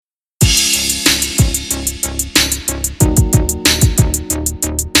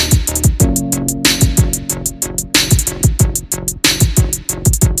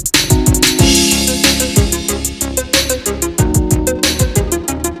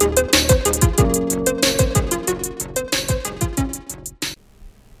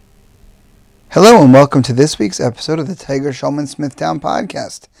Hello and welcome to this week's episode of the Tiger Schulman Smithtown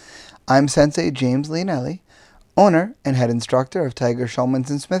podcast. I'm Sensei James Leonelli, owner and head instructor of Tiger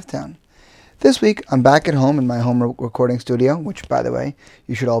Schulman's in Smithtown. This week I'm back at home in my home recording studio, which by the way,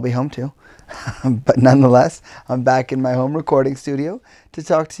 you should all be home too. But nonetheless, I'm back in my home recording studio to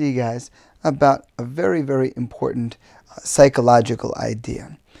talk to you guys about a very, very important psychological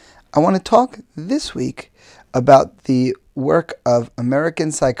idea. I want to talk this week about the work of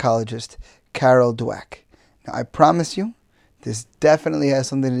American psychologist Carol Dweck. Now, I promise you, this definitely has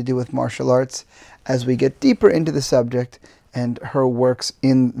something to do with martial arts. As we get deeper into the subject and her works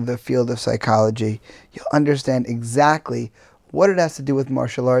in the field of psychology, you'll understand exactly what it has to do with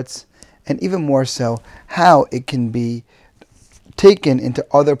martial arts, and even more so, how it can be taken into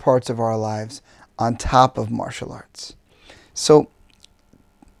other parts of our lives on top of martial arts. So,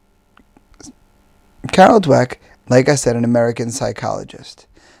 Carol Dweck, like I said, an American psychologist,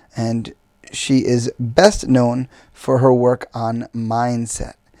 and she is best known for her work on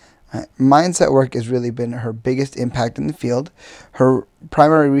mindset. Mindset work has really been her biggest impact in the field. Her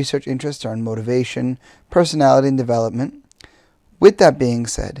primary research interests are in motivation, personality, and development. With that being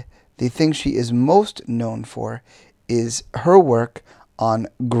said, the thing she is most known for is her work on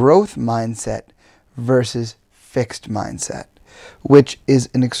growth mindset versus fixed mindset, which is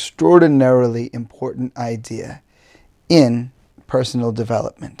an extraordinarily important idea in personal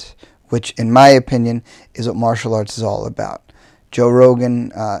development, which in my opinion is what martial arts is all about. Joe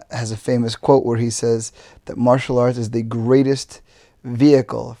Rogan has a famous quote where he says that martial arts is the greatest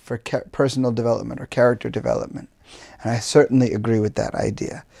vehicle for personal development or character development. And I certainly agree with that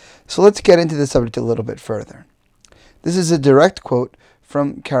idea. So let's get into the subject a little bit further. This is a direct quote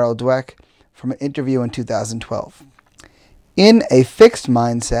from Carol Dweck from an interview in 2012. In a fixed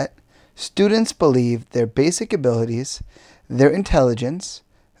mindset, students believe their basic abilities, their intelligence,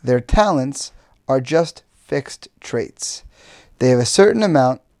 their talents are just fixed traits. They have a certain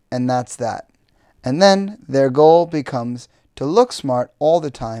amount, and that's that. And then their goal becomes to look smart all the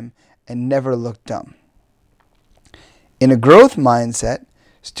time and never look dumb. In a growth mindset,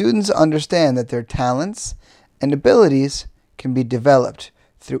 students understand that their talents and abilities can be developed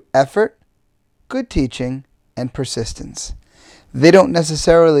through effort, good teaching, and persistence. They don't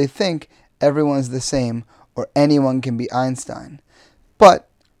necessarily think everyone's the same or anyone can be Einstein, but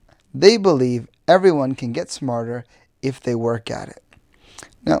they believe everyone can get smarter if they work at it.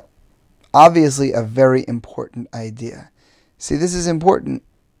 Now, obviously a very important idea. See, this is important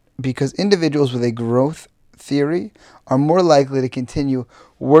because individuals with a growth theory are more likely to continue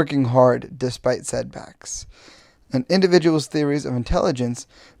working hard despite setbacks. And individuals' theories of intelligence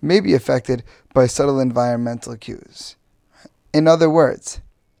may be affected by subtle environmental cues. In other words,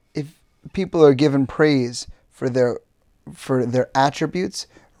 if people are given praise for their attributes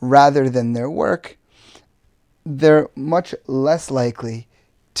rather than their work, they're much less likely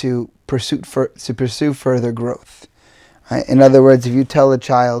to pursue further growth. Right? In other words, if you tell a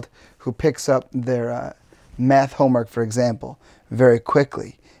child who picks up their math homework, for example, very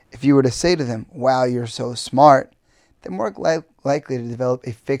quickly, if you were to say to them, "Wow, you're so smart," they're more likely to develop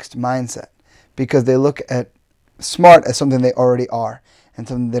a fixed mindset because they look at smart as something they already are and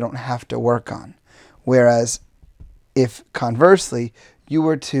something they don't have to work on. Whereas if conversely, you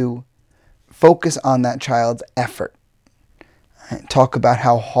were to focus on that child's effort and talk about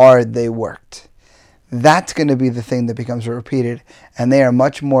how hard they worked, that's going to be the thing that becomes repeated, and they are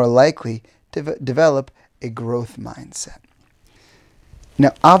much more likely to develop a growth mindset.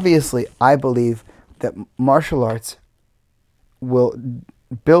 Now, obviously, I believe that martial arts will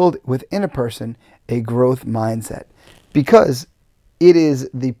build within a person a growth mindset because it is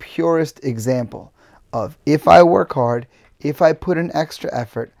the purest example of if I work hard, if I put in extra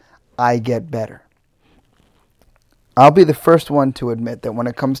effort, I get better. I'll be the first one to admit that when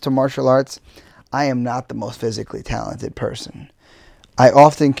it comes to martial arts, I am not the most physically talented person. I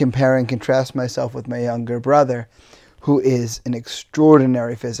often compare and contrast myself with my younger brother, who is an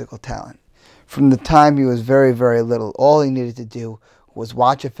extraordinary physical talent. From the time he was very, very little, all he needed to do was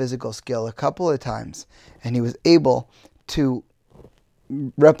watch a physical skill a couple of times, and he was able to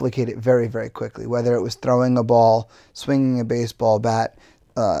replicate it very, very quickly, whether it was throwing a ball, swinging a baseball bat,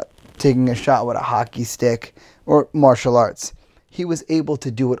 taking a shot with a hockey stick, or martial arts. He was able to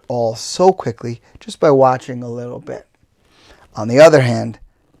do it all so quickly just by watching a little bit. On the other hand,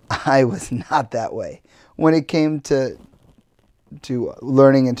 I was not that way. When it came to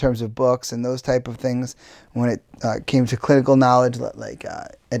learning in terms of books and those type of things, when it came to clinical knowledge like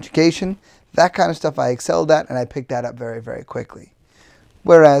education, that kind of stuff I excelled at, and I picked that up very, very quickly.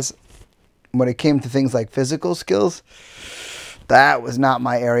 Whereas when it came to things like physical skills, that was not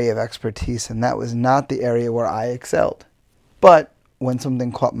my area of expertise, and that was not the area where I excelled. But when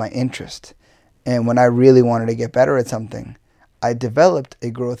something caught my interest, and when I really wanted to get better at something, I developed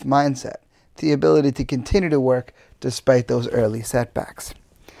a growth mindset, the ability to continue to work despite those early setbacks.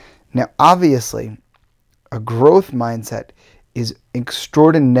 Now, obviously, a growth mindset is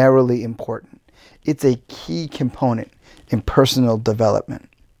extraordinarily important. It's a key component in personal development.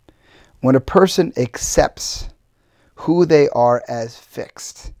 When a person accepts who they are as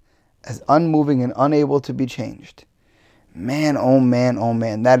fixed, as unmoving and unable to be changed, man, oh man, oh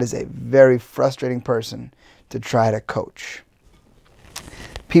man, that is a very frustrating person to try to coach.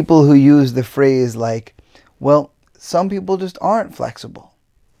 People who use the phrase like, well, some people just aren't flexible,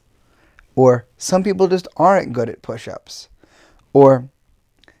 or some people just aren't good at push-ups, or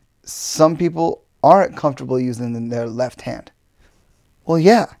some people aren't comfortable using their left hand. Well,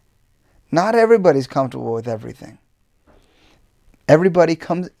 yeah, not everybody's comfortable with everything. Everybody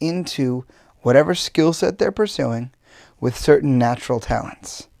comes into whatever skill set they're pursuing with certain natural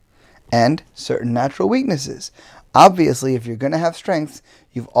talents and certain natural weaknesses. Obviously, if you're going to have strengths,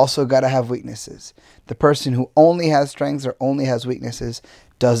 you've also got to have weaknesses. The person who only has strengths or only has weaknesses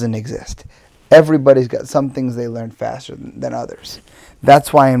doesn't exist. Everybody's got some things they learn faster than others.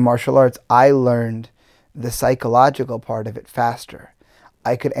 That's why in martial arts, I learned the psychological part of it faster.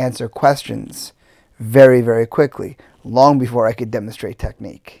 I could answer questions very, very quickly, long before I could demonstrate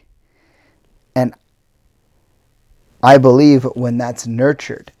technique. And I believe when that's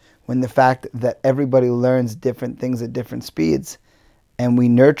nurtured, when the fact that everybody learns different things at different speeds, and we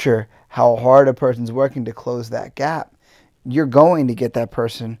nurture how hard a person's working to close that gap, you're going to get that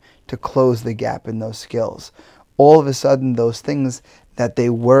person to close the gap in those skills. All of a sudden, those things that they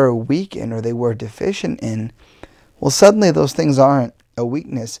were weak in or they were deficient in, well, suddenly those things aren't a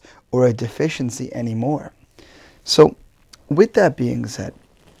weakness or a deficiency anymore. So, with that being said,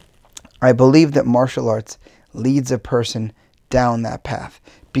 I believe that martial arts leads a person down that path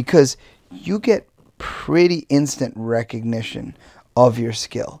because you get pretty instant recognition of your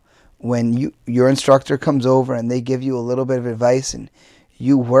skill. When your instructor comes over and they give you a little bit of advice and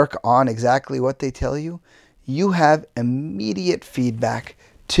you work on exactly what they tell you, you have immediate feedback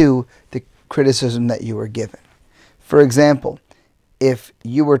to the criticism that you were given. For example, if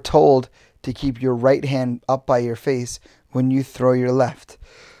you were told to keep your right hand up by your face when you throw your left,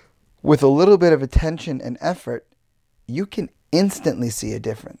 with a little bit of attention and effort, you can instantly see a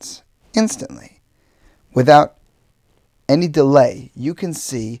difference. Instantly. Without any delay, you can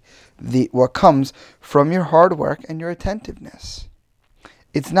see what comes from your hard work and your attentiveness.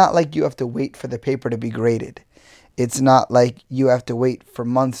 It's not like you have to wait for the paper to be graded. It's not like you have to wait for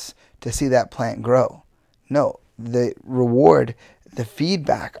months to see that plant grow. No, the reward, the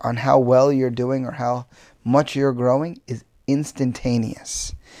feedback on how well you're doing or how much you're growing is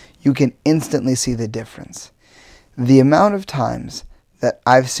instantaneous. You can instantly see the difference. The amount of times that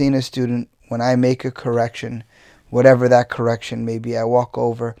I've seen a student, when I make a correction, whatever that correction may be, I walk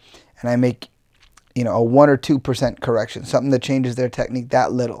over and I make a 1 or 2% correction, something that changes their technique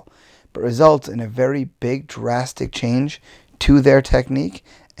that little, but results in a very big, drastic change to their technique,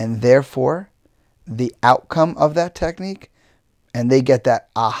 and therefore the outcome of that technique, and they get that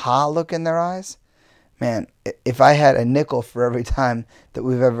aha look in their eyes. Man, if I had a nickel for every time that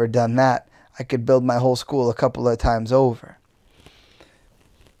we've ever done that, I could build my whole school a couple of times over.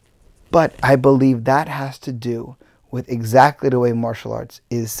 But I believe that has to do with exactly the way martial arts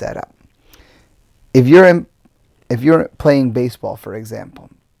is set up. If you're playing baseball, for example,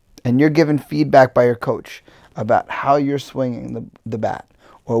 and you're given feedback by your coach about how you're swinging the bat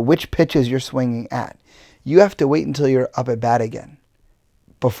or which pitches you're swinging at, you have to wait until you're up at bat again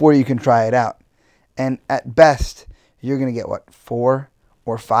before you can try it out. And at best, you're going to get, 4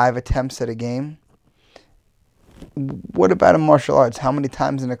 or 5 attempts at a game? What about in martial arts? How many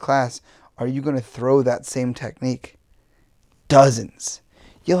times in a class are you going to throw that same technique? Dozens.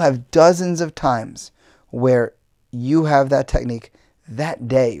 You'll have dozens of times where you have that technique that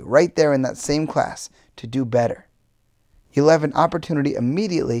day, right there in that same class, to do better. You'll have an opportunity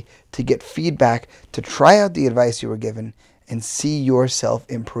immediately to get feedback, to try out the advice you were given, and see yourself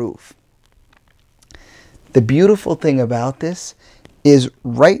improve. The beautiful thing about this is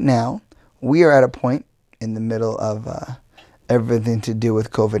right now, we are at a point in the middle of everything to do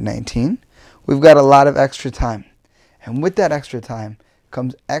with COVID-19. We've got a lot of extra time. And with that extra time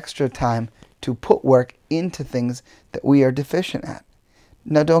comes extra time to put work into things that we are deficient at.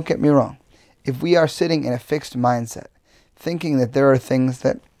 Now, don't get me wrong. If we are sitting in a fixed mindset, thinking that there are things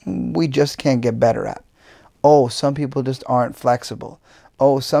that we just can't get better at. Oh, some people just aren't flexible.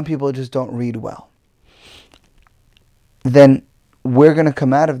 Oh, some people just don't read well. Then we're going to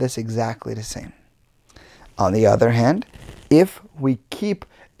come out of this exactly the same. On the other hand, if we keep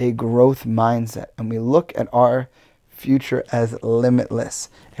a growth mindset and we look at our future as limitless,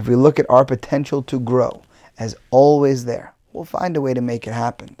 if we look at our potential to grow as always there, we'll find a way to make it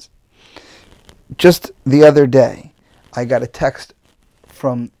happen. Just the other day, I got a text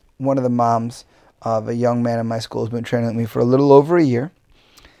from one of the moms of a young man in my school who's been training with me for a little over a year.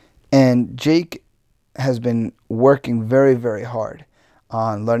 And Jake has been working very, very hard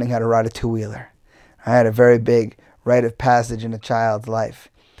on learning how to ride a two-wheeler. I had a very big rite of passage in a child's life.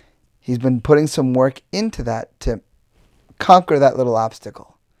 He's been putting some work into that to conquer that little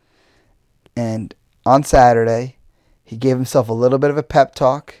obstacle. And on Saturday, he gave himself a little bit of a pep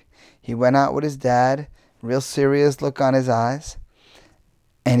talk. He went out with his dad, real serious look on his eyes,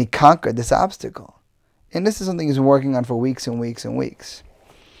 and he conquered this obstacle. And this is something he's been working on for weeks and weeks and weeks.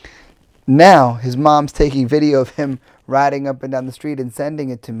 Now, his mom's taking video of him riding up and down the street and sending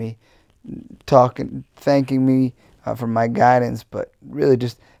it to me, thanking me for my guidance, but really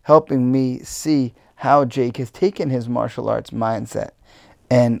just helping me see how Jake has taken his martial arts mindset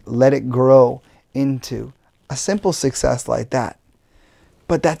and let it grow into a simple success like that.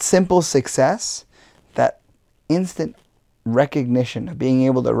 But that simple success, that instant recognition of being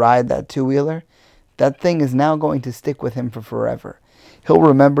able to ride that two-wheeler, that thing is now going to stick with him for forever. He'll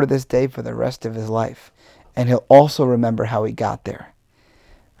remember this day for the rest of his life, and he'll also remember how he got there.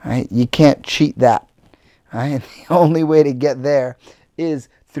 Right? You can't cheat that. Right? The only way to get there is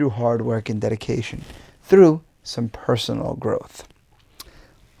through hard work and dedication, through some personal growth.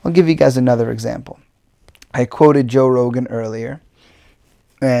 I'll give you guys another example. I quoted Joe Rogan earlier,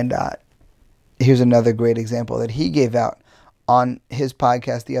 and here's another great example that he gave out on his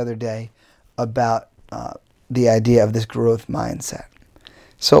podcast the other day about the idea of this growth mindset.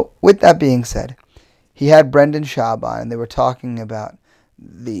 So with that being said, he had Brendan Schaub on, and they were talking about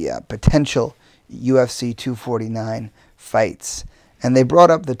the potential UFC 249 fights. And they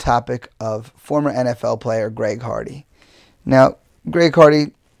brought up the topic of former NFL player Greg Hardy. Now, Greg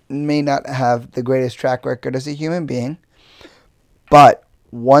Hardy may not have the greatest track record as a human being, but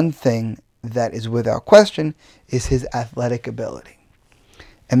one thing that is without question is his athletic ability.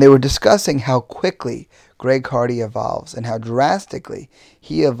 And they were discussing how quickly Greg Hardy evolves and how drastically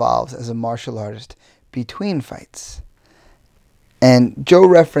he evolves as a martial artist between fights. And Joe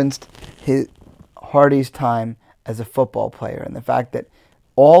referenced Hardy's time as a football player and the fact that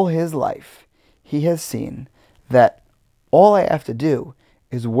all his life he has seen that all I have to do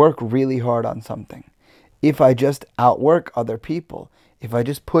is work really hard on something. If I just outwork other people, if I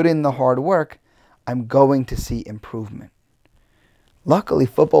just put in the hard work, I'm going to see improvement. Luckily,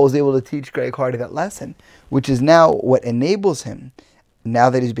 football was able to teach Greg Hardy that lesson, which is now what enables him, now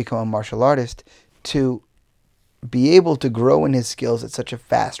that he's become a martial artist, to be able to grow in his skills at such a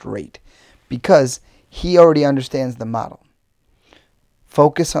fast rate because he already understands the model.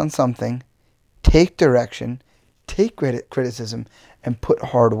 Focus on something, take direction, take criticism, and put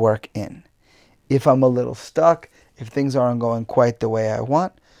hard work in. If I'm a little stuck, if things aren't going quite the way I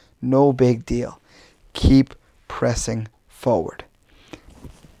want, no big deal. Keep pressing forward.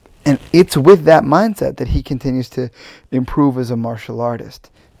 And it's with that mindset that he continues to improve as a martial artist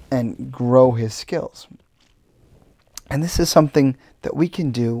and grow his skills. And this is something that we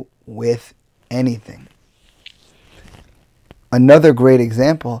can do with anything. Another great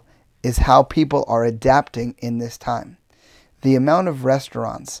example is how people are adapting in this time. The amount of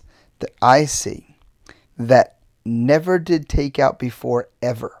restaurants that I see that never did takeout before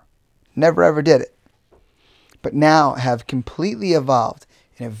ever, never ever did it, but now have completely evolved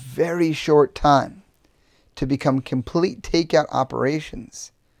in a very short time to become complete takeout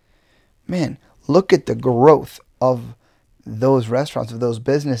operations. Man, look at the growth of those restaurants, of those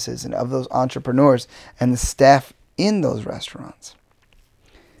businesses, and of those entrepreneurs and the staff in those restaurants.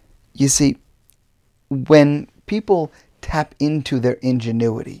 You see, when people tap into their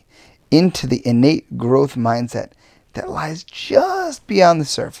ingenuity, into the innate growth mindset that lies just beyond the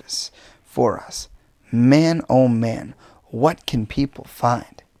surface for us, man, oh man, what can people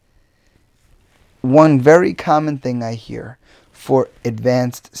find? One very common thing I hear for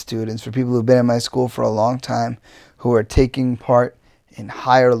advanced students, for people who've been in my school for a long time, who are taking part in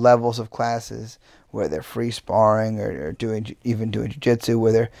higher levels of classes where they're free sparring or doing jiu-jitsu,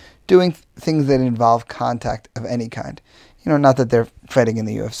 where they're doing things that involve contact of any kind. Not that they're fighting in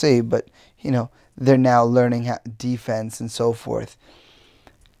the UFC, but, they're now learning defense and so forth.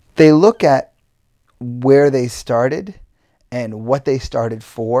 They look at where they started and what they started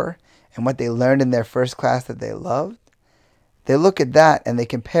for and what they learned in their first class that they loved. They look at that and they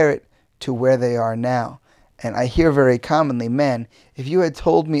compare it to where they are now. And I hear very commonly, man, if you had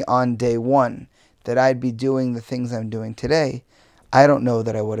told me on day one that I'd be doing the things I'm doing today, I don't know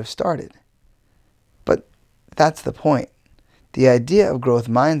that I would have started. But that's the point. The idea of growth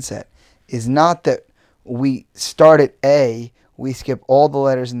mindset is not that we start at A, we skip all the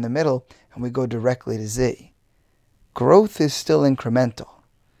letters in the middle, and we go directly to Z. Growth is still incremental.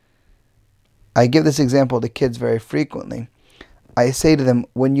 I give this example to kids very frequently. I say to them,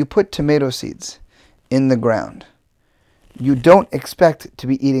 when you put tomato seeds in the ground, you don't expect to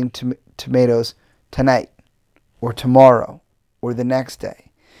be eating tomatoes tonight or tomorrow or the next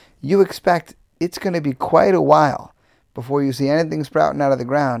day. You expect it's going to be quite a while before you see anything sprouting out of the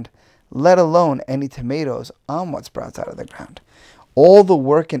ground, let alone any tomatoes on what sprouts out of the ground. All the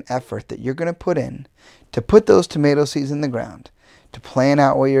work and effort that you're going to put in to put those tomato seeds in the ground, to plan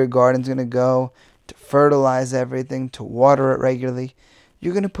out where your garden's going to go, to fertilize everything, to water it regularly,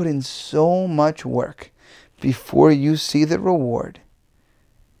 you're going to put in so much work before you see the reward.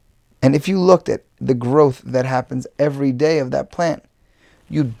 And if you looked at the growth that happens every day of that plant,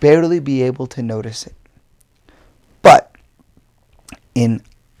 you'd barely be able to notice it. But in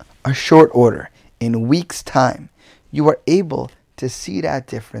a short order, in weeks' time, you are able to see that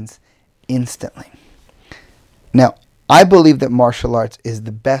difference instantly. Now, I believe that martial arts is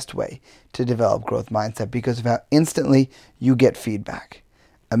the best way to develop growth mindset because of how instantly you get feedback.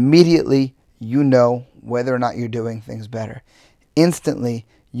 Immediately, you know whether or not you're doing things better. Instantly,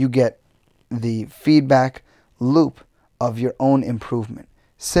 you get the feedback loop of your own improvement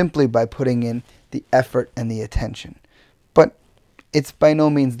simply by putting in the effort and the attention. But it's by no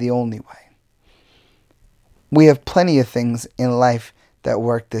means the only way. We have plenty of things in life that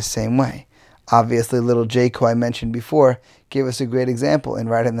work this same way. Obviously, little Jake, who I mentioned before, gave us a great example in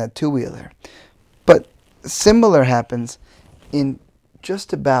riding that two-wheeler. But similar happens in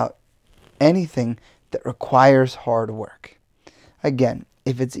just about anything that requires hard work. Again,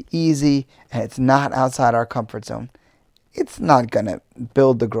 if it's easy and it's not outside our comfort zone, it's not going to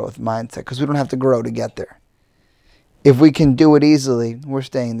build the growth mindset because we don't have to grow to get there. If we can do it easily, we're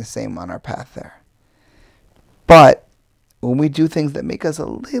staying the same on our path there. But when we do things that make us a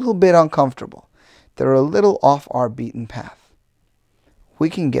little bit uncomfortable, that are a little off our beaten path, we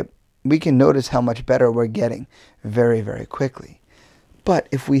can notice how much better we're getting very, very quickly. But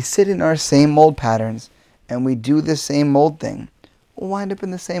if we sit in our same old patterns and we do the same old thing, we'll wind up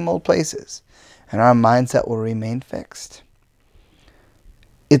in the same old places, and our mindset will remain fixed.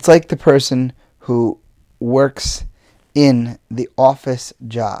 It's like the person who works in the office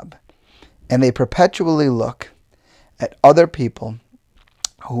job, and they perpetually look at other people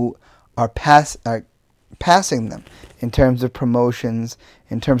who are passing them in terms of promotions,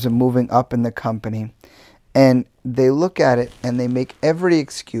 in terms of moving up in the company, and they look at it and they make every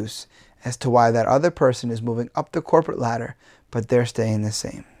excuse as to why that other person is moving up the corporate ladder, but they're staying the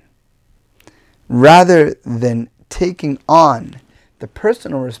same. Rather than taking on the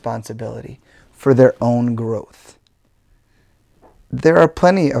personal responsibility for their own growth. There are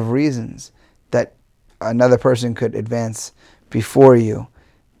plenty of reasons that another person could advance before you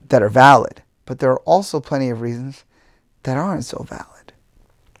that are valid, but there are also plenty of reasons that aren't so valid.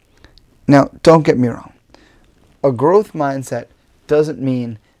 Now, don't get me wrong. A growth mindset doesn't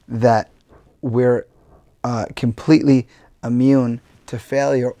mean that we're completely immune to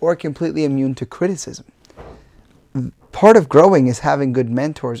failure or completely immune to criticism. Part of growing is having good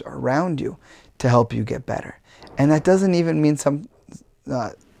mentors around you to help you get better. And that doesn't even mean someone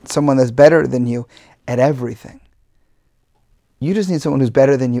that's better than you at everything. You just need someone who's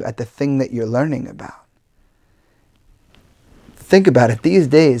better than you at the thing that you're learning about. Think about it. These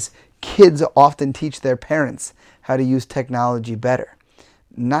days, kids often teach their parents how to use technology better.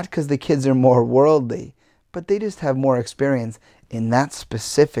 Not because the kids are more worldly, but they just have more experience in that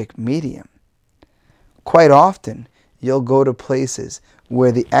specific medium. Quite often, you'll go to places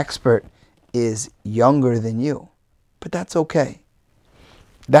where the expert is younger than you, but that's okay.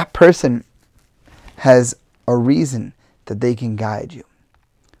 That person has a reason that they can guide you.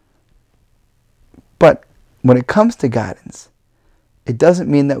 But when it comes to guidance, it doesn't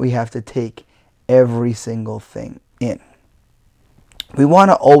mean that we have to take every single thing in. We want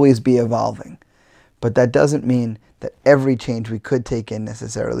to always be evolving, but that doesn't mean that every change we could take in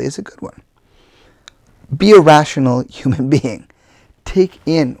necessarily is a good one. Be a rational human being. Take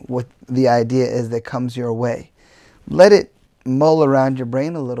in what the idea is that comes your way. Let it mull around your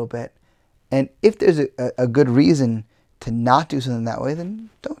brain a little bit. And if there's a good reason to not do something that way, then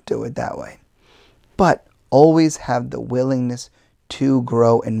don't do it that way. But always have the willingness to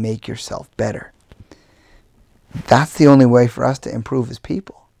grow and make yourself better. That's the only way for us to improve as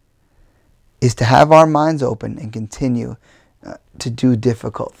people. is to have our minds open and continue to do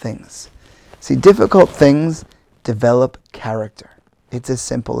difficult things. See, difficult things develop character. It's as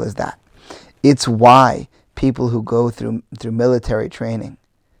simple as that. It's why people who go through military training,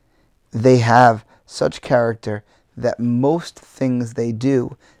 they have such character that most things they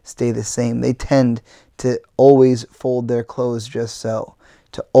do stay the same. They tend to always fold their clothes just so,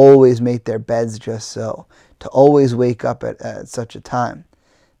 to always make their beds just so, to always wake up at such a time.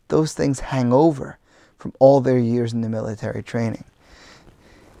 Those things hang over from all their years in the military training.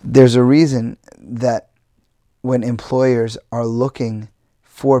 There's a reason that when employers are looking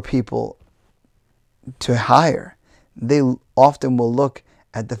for people to hire, they often will look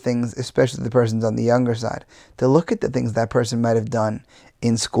at the things, especially the person's on the younger side, they'll look at the things that person might have done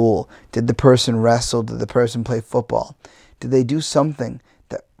in school. Did the person wrestle? Did the person play football? Did they do something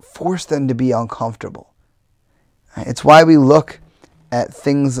that forced them to be uncomfortable? It's why we look at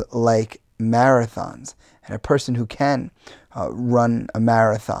things like marathons and a person who can run a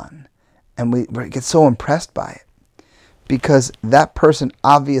marathon, and we get so impressed by it because that person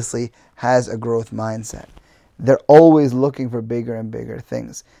obviously has a growth mindset. They're always looking for bigger and bigger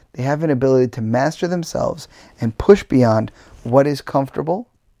things. They have an ability to master themselves and push beyond what is comfortable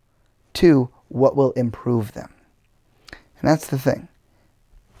to what will improve them. And that's the thing.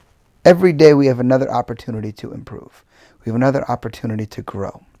 Every day we have another opportunity to improve. We have another opportunity to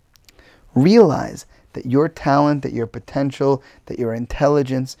grow. Realize that your talent, that your potential, that your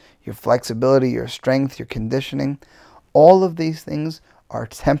intelligence, your flexibility, your strength, your conditioning, all of these things are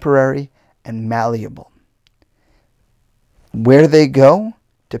temporary and malleable. Where they go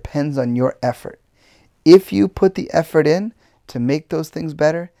depends on your effort. If you put the effort in to make those things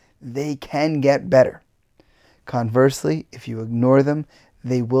better, they can get better. Conversely, if you ignore them,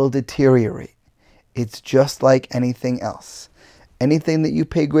 they will deteriorate. It's just like anything else. Anything that you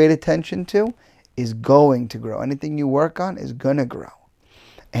pay great attention to is going to grow. Anything you work on is going to grow.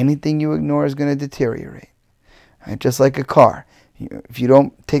 Anything you ignore is going to deteriorate. Right? Just like a car. If you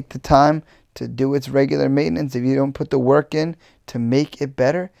don't take the time to do its regular maintenance, if you don't put the work in to make it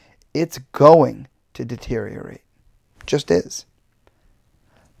better, it's going to deteriorate. Just is.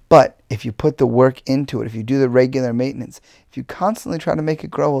 But if you put the work into it, if you do the regular maintenance, if you constantly try to make it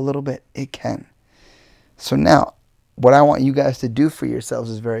grow a little bit, it can. So now, what I want you guys to do for yourselves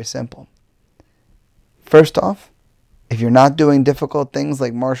is very simple. First off, if you're not doing difficult things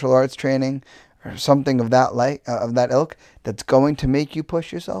like martial arts training or something of that ilk that's going to make you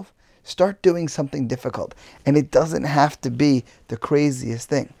push yourself, start doing something difficult. And it doesn't have to be the craziest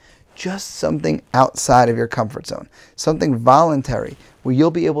thing. Just something outside of your comfort zone. Something voluntary where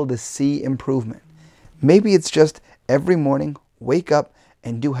you'll be able to see improvement. Maybe it's just every morning, wake up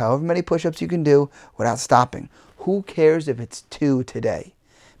and do however many push-ups you can do without stopping. Who cares if it's 2 today?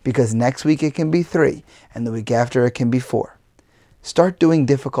 Because next week it can be 3, and the week after it can be 4. Start doing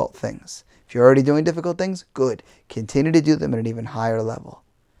difficult things. If you're already doing difficult things, good. Continue to do them at an even higher level.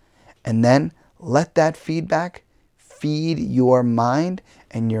 And then let that feedback feed your mind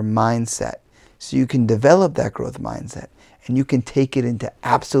and your mindset so you can develop that growth mindset and you can take it into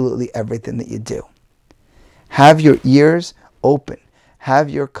absolutely everything that you do. Have your ears open. Have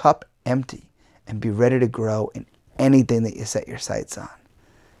your cup empty and be ready to grow in anything that you set your sights on.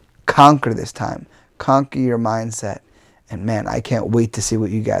 Conquer this time. Conquer your mindset. And man, I can't wait to see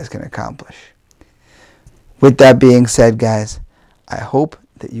what you guys can accomplish. With that being said, guys, I hope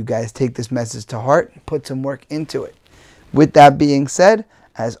that you guys take this message to heart and put some work into it. With that being said,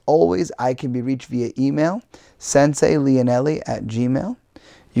 as always, I can be reached via email, senseileonelli@gmail.com.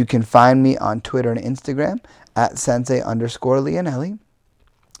 You can find me on Twitter and Instagram at sensei_Leonelli.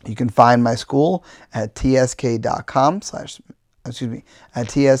 You can find my school at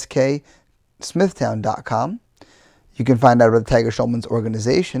tskSmithtown.com. You can find out about the Tiger Schulman's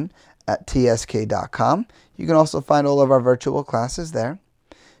organization at tsk.com. You can also find all of our virtual classes there.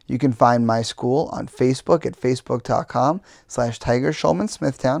 You can find my school on Facebook at facebook.com/Tiger Schulman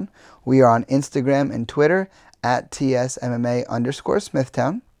Smithtown. We are on Instagram and Twitter at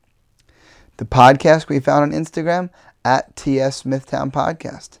TSMMA_Smithtown. The podcast we found on Instagram at TS Smithtown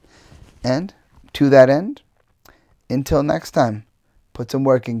Podcast. And to that end, until next time, put some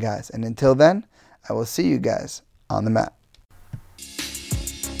work in, guys. And until then, I will see you guys on the mat.